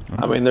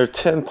 I mean, they're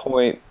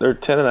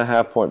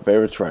 10.5 point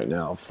favorites right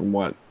now, from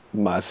what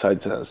my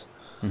site says,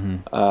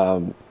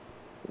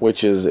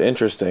 which is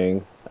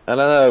interesting. And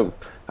I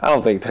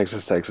don't think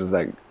Texas Tech is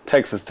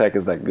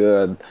that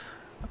good,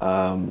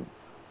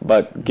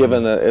 but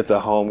given that it's a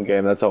home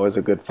game, that's always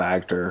a good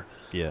factor.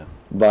 Yeah,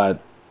 but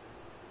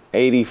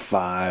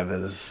 85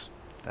 is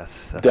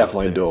that's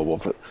definitely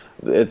doable.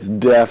 It's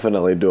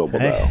definitely doable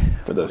though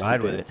for those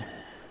ride two with teams. it.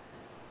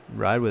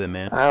 Ride with it,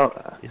 man.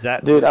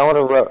 Dude,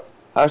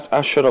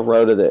 I should have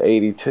wrote it at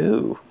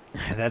 82.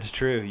 That's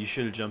true. You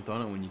should have jumped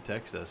on it when you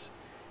text us.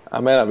 I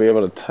may not be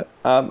able to.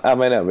 I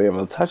may not be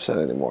able to touch that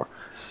anymore.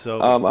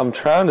 So I'm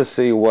trying to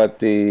see where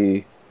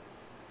the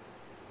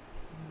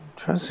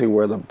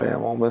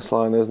Bama Ole Miss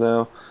line is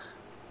now.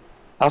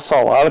 I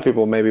saw a lot of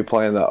people maybe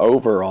playing the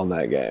over on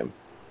that game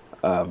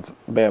of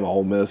Bama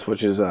Ole Miss,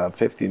 which is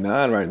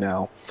 59 right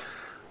now.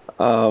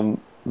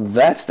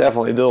 That's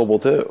definitely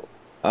doable too.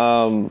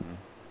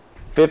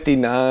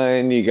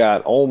 59. You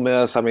got Ole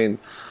Miss. I mean,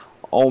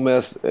 Ole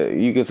Miss.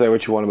 You can say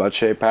what you want about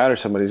Shea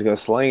Patterson, but he's going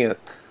to sling it.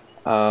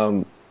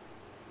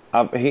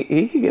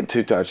 He could get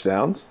 2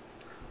 touchdowns.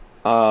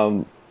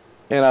 And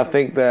I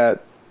think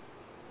that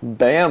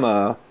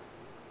Bama,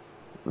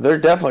 they're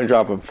definitely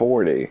dropping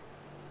 40.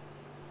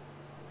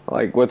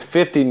 Like with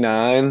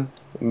 59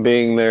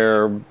 being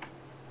their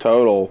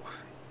total,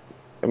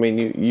 I mean,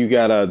 you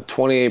got a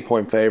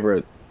 28-point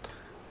favorite.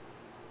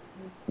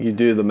 You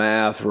do the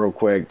math real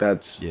quick,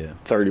 that's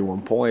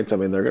 31 points. I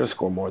mean, they're going to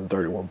score more than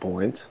 31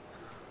 points.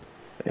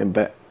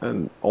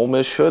 And Ole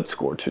Miss should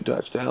score 2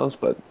 touchdowns,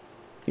 but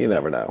you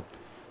never know.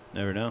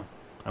 Never know.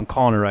 I'm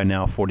calling it right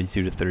now,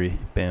 42-3,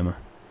 Bama.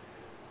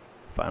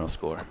 Final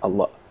score.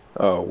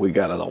 We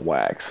got it on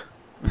wax.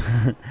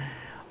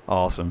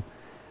 Awesome.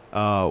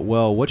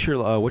 Well, what's your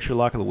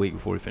lock of the week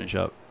before we finish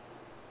up?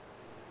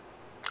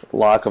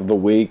 Lock of the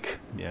week.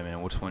 Yeah,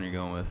 man. Which one are you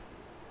going with?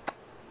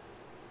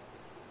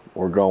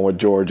 We're going with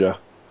Georgia.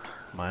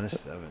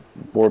 -7.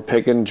 We're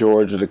picking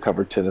Georgia to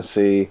cover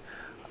Tennessee.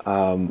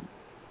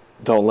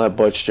 Don't let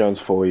Butch Jones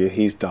fool you.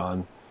 He's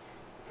done.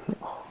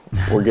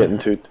 We're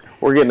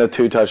getting a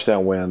 2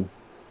 touchdown win.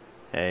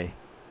 Hey,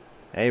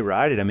 Hey,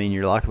 ride it. I mean,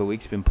 your lock of the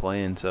week's been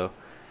playing, so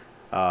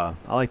I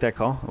like that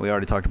call. We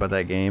already talked about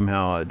that game,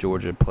 how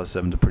Georgia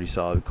 +7's a pretty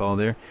solid call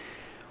there.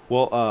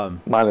 Well,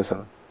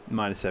 -7.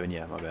 -7,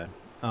 yeah, my bad.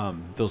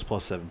 Phil's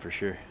 +7 for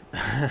sure.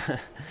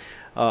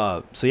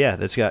 So yeah,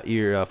 that's got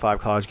your 5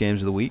 college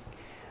games of the week.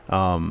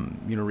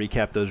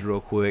 Recap those real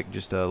quick.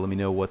 Just let me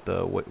know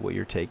what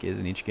your take is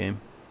in each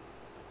game.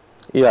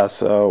 Yeah,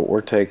 so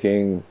we're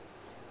taking,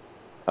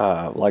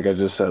 like I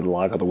just said,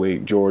 lock of the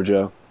week,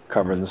 Georgia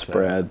covering the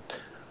spread.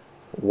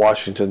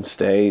 Washington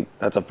State,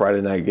 that's a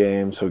Friday night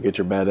game, so get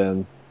your bet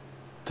in.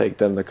 Take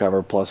them to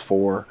cover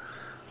 +4.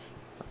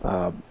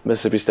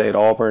 Mississippi State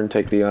Auburn,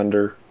 take the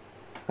under.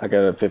 I got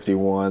it at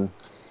 51.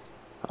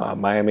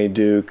 Miami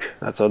Duke,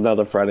 that's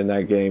another Friday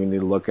night game you need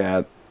to look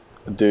at.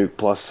 Duke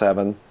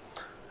 +7.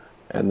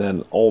 And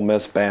then Ole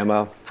Miss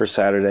Bama for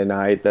Saturday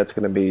night. That's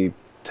going to be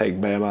take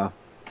Bama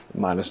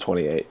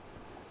 -28.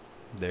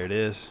 There it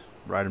is.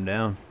 Write them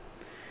down.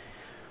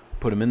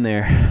 Put them in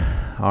there.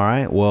 All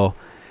right. Well,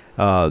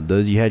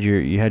 those you had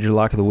your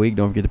lock of the week.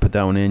 Don't forget to put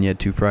that one in. You had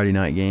 2 Friday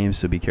night games,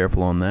 so be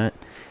careful on that.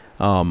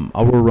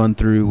 I will run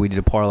through. We did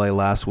a parlay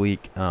last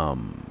week. I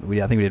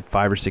think we did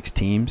 5 or 6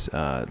 teams.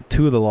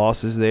 2 of the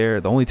losses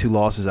there. The only 2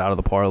 losses out of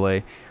the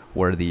parlay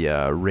were the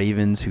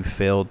Ravens, who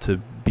failed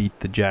to beat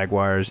the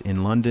Jaguars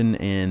in London,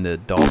 and the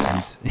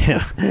Dolphins.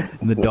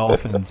 And the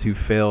Dolphins, who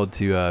failed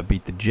to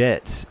beat the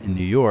Jets in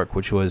New York,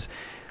 which was,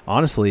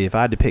 honestly, if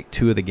I had to pick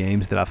 2 of the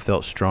games that I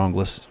felt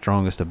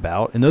strongest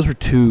about, and those were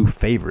 2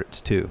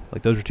 favorites too.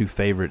 Like, those were 2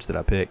 favorites that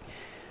I picked.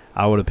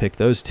 I would have picked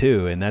those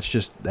 2, and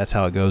that's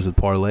how it goes with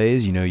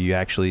parlays.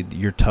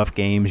 Your tough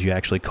games you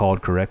actually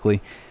called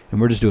correctly, and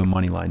we're just doing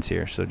money lines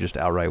here, so just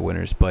outright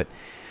winners. But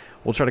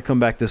we'll try to come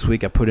back this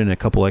week. I put in a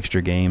couple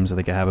extra games. I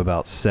think I have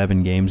about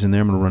 7 games in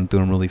there. I'm going to run through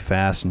them really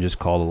fast and just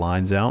call the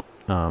lines out,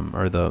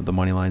 or the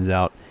money lines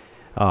out.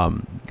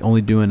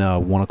 Only doing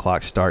 1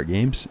 o'clock start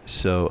games.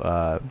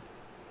 So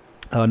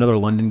another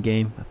London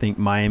game. I think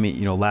Miami.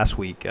 Last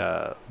week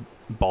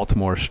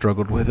Baltimore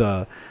struggled with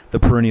the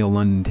perennial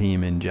London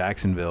team in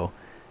Jacksonville.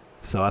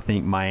 So I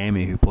think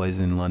Miami, who plays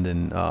in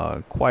London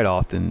quite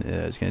often,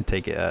 is going to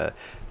take it.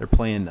 They're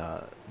playing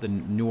the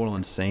New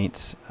Orleans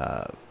Saints.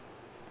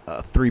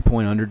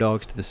 3-point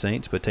underdogs to the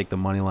Saints, but take the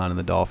money line on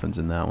the Dolphins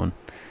in that one.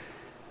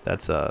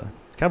 It's kind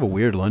of a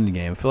weird London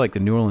game. I feel like the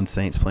New Orleans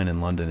Saints playing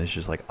in London is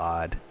just like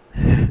odd.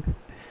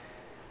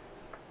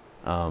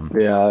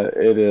 Yeah,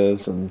 it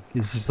is, and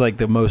it's just like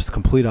the most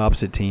complete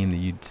opposite team that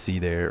you'd see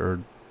there or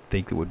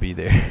think that would be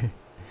there.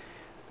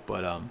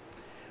 But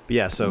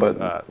yeah.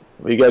 So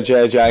we got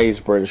Jay. He's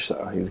British,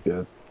 though. He's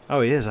good.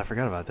 Oh, he is. I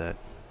forgot about that.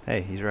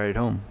 Hey, he's right at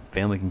home.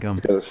 Family can come.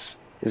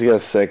 He's got a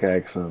sick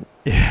accent.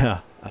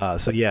 Yeah.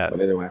 So yeah.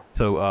 But anyway.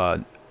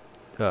 So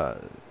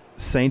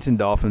Saints and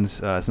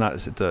Dolphins.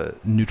 It's a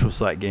neutral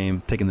site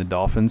game. Taking the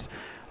Dolphins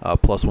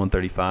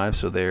 +135.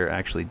 So they're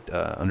actually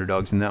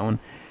underdogs in that one.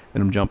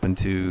 Then I'm jumping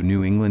to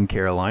New England,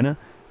 Carolina.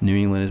 New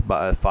England is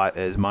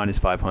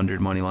 -500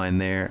 money line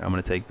there. I'm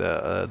going to take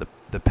the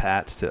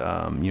Pats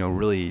to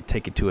really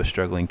take it to a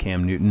struggling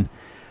Cam Newton.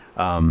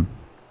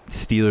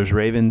 Steelers,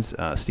 Ravens.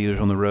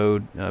 Steelers on the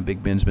road.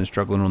 Big Ben's been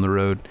struggling on the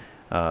road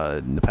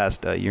in the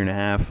past year and a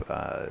half.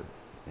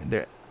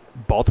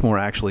 Baltimore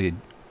actually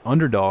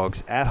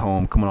underdogs at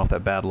home, coming off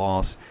that bad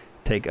loss.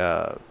 Take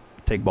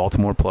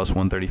Baltimore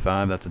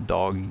 +135. That's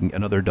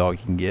another dog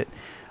you can get.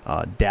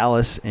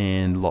 Dallas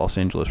and Los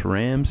Angeles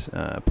Rams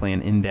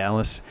playing in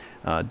Dallas.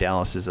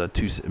 Dallas is a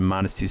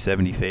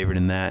 -270 favorite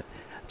in that.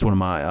 It's one of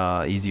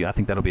my easy. I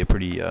think that'll be a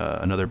pretty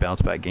another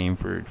bounce back game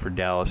for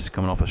Dallas,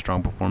 coming off a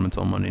strong performance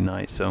on Monday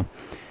night. So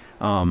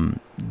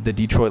the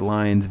Detroit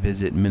Lions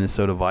visit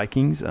Minnesota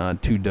Vikings.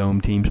 2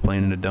 dome teams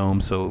playing in a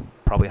dome, so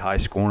probably high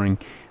scoring.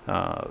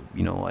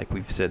 Like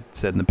we've said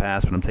in the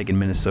past, but I'm taking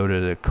Minnesota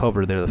to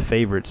cover. They're the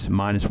favorites,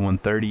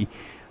 -130.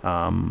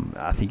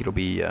 I think it'll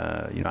be,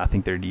 I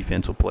think their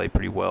defense will play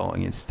pretty well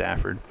against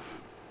Stafford.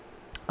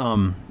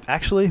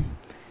 Actually,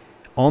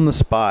 on the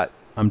spot,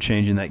 I'm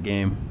changing that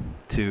game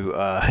to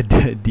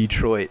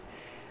Detroit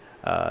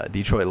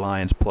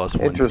Lions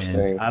 +110.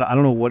 Interesting. I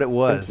don't know what it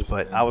was,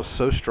 but I was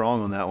so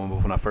strong on that one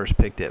when I first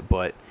picked it.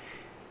 But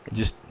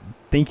just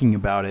thinking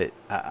about it,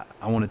 I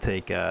want to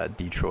take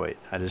Detroit.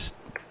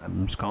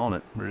 I'm just calling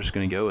it. We're just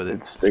going to go with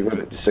it. Stick with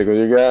it. Stick with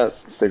your gut.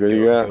 Stick with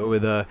your gut.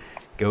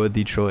 Go with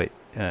Detroit.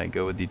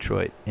 Go with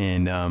Detroit.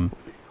 And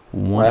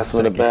last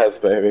one of bets,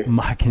 baby.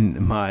 My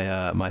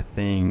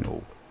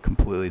thing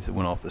completely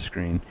went off the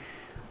screen.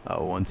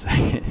 1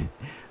 second.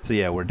 So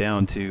yeah, we're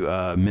down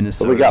to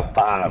Minnesota. So we got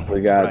 5.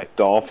 We got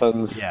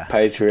Dolphins,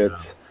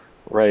 Patriots,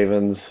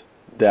 Ravens,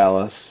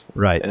 Dallas,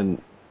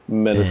 and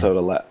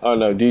Minnesota.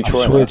 Detroit.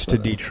 I switched to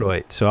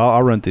Detroit. So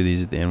I'll run through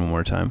these at the end one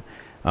more time.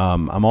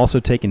 I'm also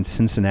taking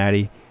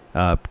Cincinnati,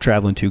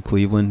 traveling to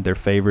Cleveland. Their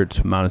favorites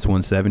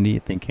 -170. I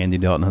think Andy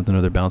Dalton has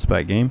another bounce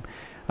back game.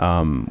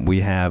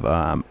 We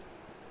have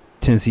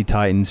Tennessee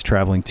Titans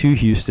traveling to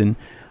Houston.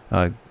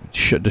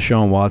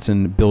 Deshaun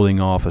Watson building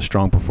off a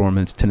strong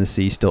performance.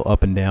 Tennessee still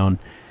up and down.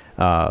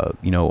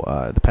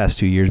 The past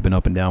 2 years been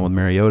up and down with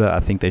Mariota. I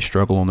think they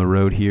struggle on the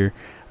road here.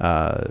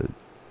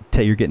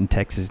 you're getting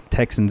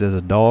Texans as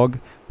a dog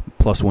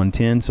plus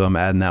 110, so I'm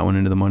adding that one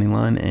into the money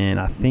line, and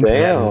I think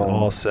that is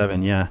all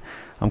 7. Yeah,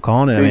 I'm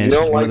calling it. Dude, I mean, you it's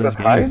don't just one like of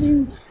the those games.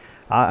 Titans?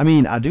 I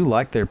mean, I do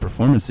like their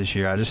performance this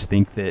year. I just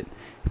think that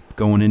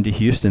going into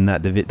Houston,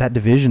 that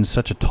division's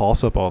such a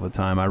toss-up all the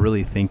time. I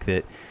really think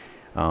that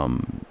they're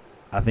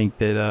going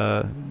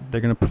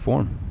to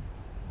perform.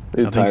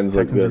 The Titans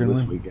look good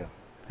this weekend.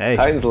 Hey,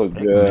 Titans look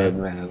good,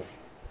 man.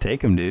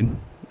 Take them, dude.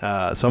 So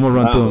I'm going to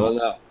run through them.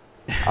 No.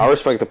 I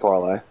respect the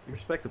parlay.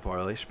 Respect the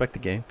parlay. Respect the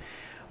game.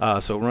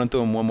 So we'll run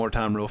through them one more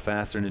time real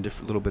fast. They're in a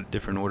little bit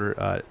different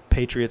order.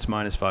 Patriots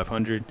minus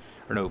 500.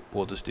 Or no,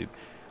 we'll just do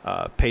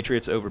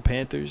Patriots over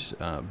Panthers.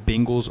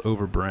 Bengals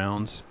over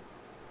Browns.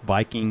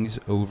 Lions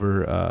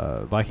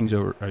over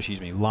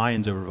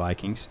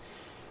Vikings.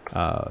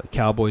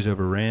 Cowboys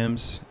over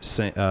Rams.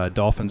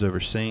 Dolphins over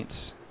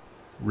Saints.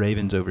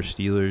 Ravens over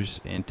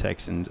Steelers. And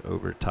Texans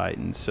over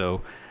Titans.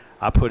 So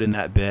I put in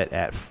that bet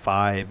at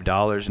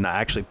 $5, and I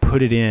actually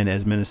put it in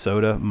as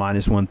Minnesota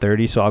minus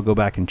 130. So I'll go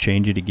back and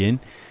change it again,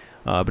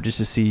 but just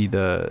to see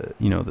the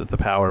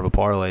power of a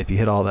parlay. If you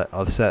hit all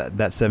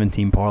that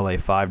 17 parlay,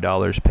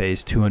 $5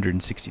 pays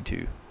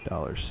 $262.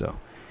 So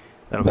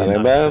that'll be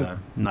a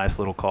nice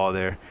little call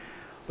there.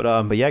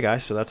 But yeah,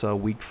 guys. So that's a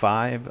week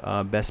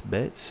 5 best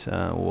bets.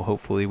 Well,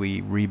 hopefully we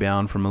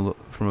rebound from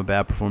a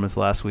bad performance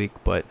last week.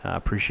 But I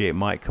appreciate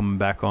Mike coming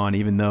back on,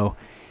 even though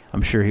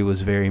I'm sure he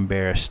was very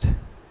embarrassed.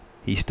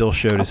 He still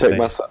showed his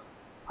face.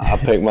 I'll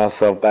pick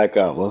myself back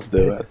up. Let's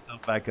do it.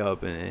 Myself back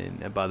up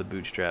and by the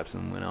bootstraps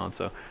and went on.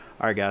 So, all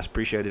right, guys,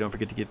 appreciate it. Don't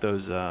forget to get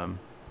those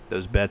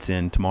bets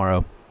in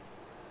tomorrow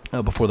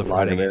before the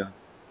Friday game.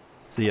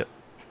 See ya.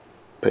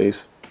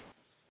 Peace.